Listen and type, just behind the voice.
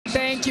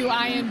Thank you,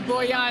 Ian.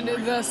 Bojan,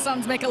 the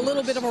Suns make a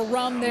little bit of a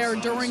run there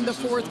during the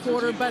fourth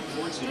quarter, but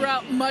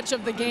throughout much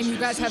of the game, you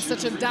guys have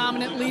such a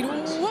dominant lead.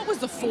 What was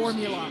the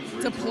formula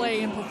to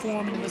play and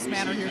perform in this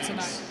manner here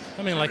tonight?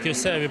 I mean, like you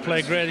said, we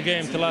played a great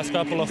game the last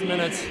couple of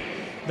minutes.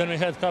 Then we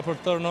had a couple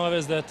of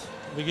turnovers that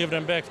we give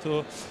them back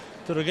to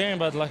the game.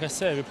 But like I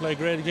said, we played a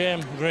great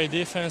game, great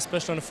defense,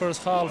 especially in the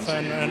first half,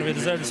 and we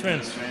deserve this win.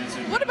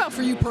 What about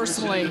for you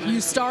personally? You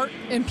start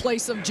in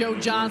place of Joe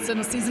Johnson,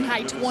 a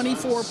season-high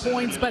 24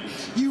 points, but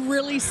you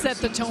really set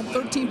the tone.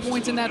 13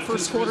 points in that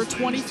first quarter,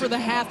 20 for the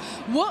half.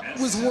 What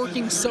was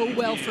working so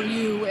well for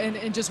you,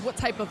 and just what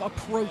type of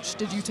approach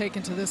did you take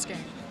into this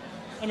game?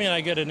 I mean,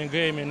 I get in the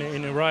game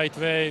in the right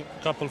way,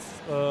 hit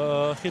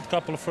a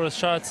couple of first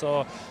shots,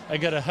 so I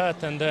get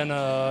ahead, and then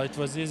it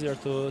was easier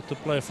to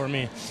play for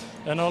me.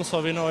 And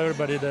also, we know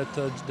everybody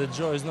that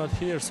Joe is not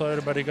here, so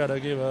everybody got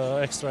to give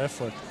extra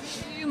effort.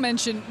 You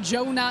mentioned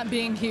Joe not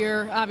being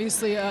here,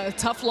 obviously a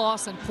tough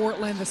loss in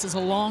Portland. This is a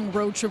long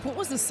road trip. What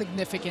was the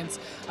significance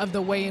of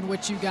the way in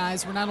which you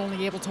guys were not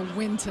only able to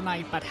win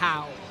tonight, but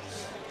how?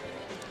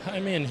 I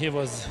mean, he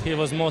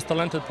was most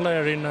talented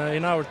player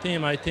in our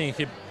team. I think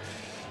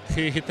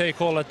he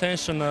take all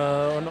attention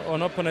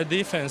on opponent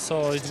defense,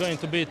 so it's going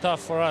to be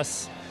tough for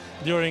us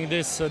during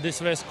this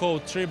West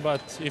Coast trip.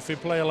 But if we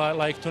play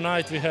like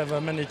tonight, we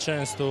have many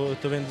chance to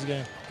win this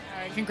game.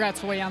 All right, congrats,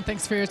 Bojan.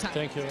 Thanks for your time.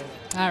 Thank you.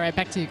 All right,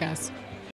 back to you guys.